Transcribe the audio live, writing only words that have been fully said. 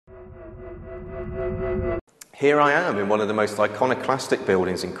Here I am in one of the most iconoclastic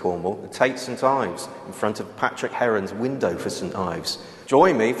buildings in Cornwall, the Tate St Ives, in front of Patrick Heron's window for St Ives.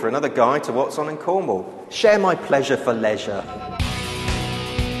 Join me for another guide to what's on in Cornwall. Share my pleasure for leisure.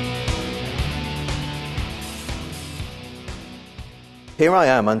 Here I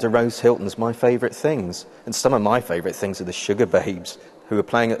am under Rose Hilton's My Favourite Things, and some of my favourite things are the Sugar Babes, who are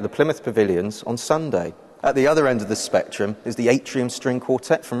playing at the Plymouth Pavilions on Sunday. At the other end of the spectrum is the Atrium String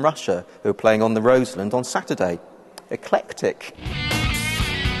Quartet from Russia, who are playing on the Roseland on Saturday. Eclectic.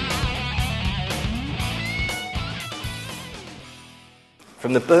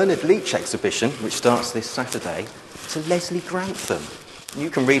 From the Bernard Leach exhibition, which starts this Saturday, to Leslie Grantham. You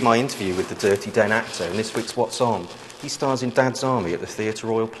can read my interview with the Dirty Den actor in this week's What's On. He stars in Dad's Army at the Theatre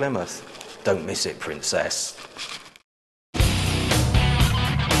Royal Plymouth. Don't miss it, Princess.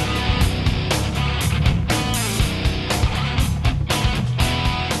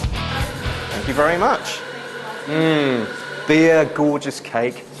 Thank you very much. Beer, gorgeous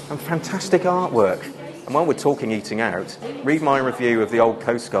cake, and fantastic artwork. And while we're talking eating out, read my review of the Old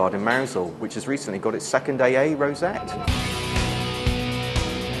Coast Guard in Mousehole, which has recently got its second AA rosette.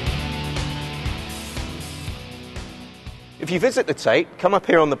 If you visit the Tate, come up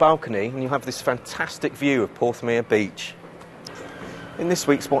here on the balcony and you'll have this fantastic view of Porthmeor Beach. In this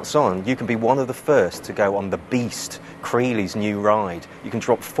week's What's On, you can be one of the first to go on the Beast, Creeley's new ride. You can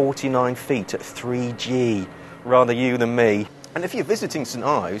drop 49 feet at 3G. Rather you than me. And if you're visiting St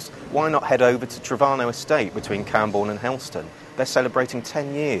Ives, why not head over to Trevano Estate between Camborne and Helston? They're celebrating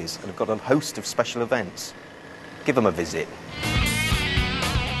 10 years and have got a host of special events. Give them a visit.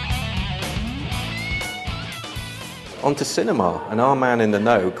 On to cinema, and our man in the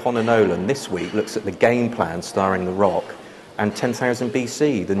know, Connor Nolan, this week looks at The Game Plan starring The Rock and 10,000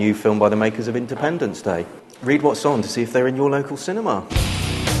 BC, the new film by the makers of Independence Day. Read What's On to see if they're in your local cinema.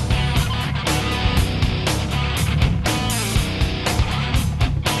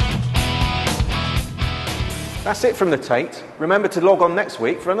 That's it from the Tate. Remember to log on next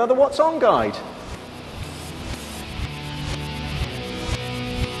week for another What's On guide.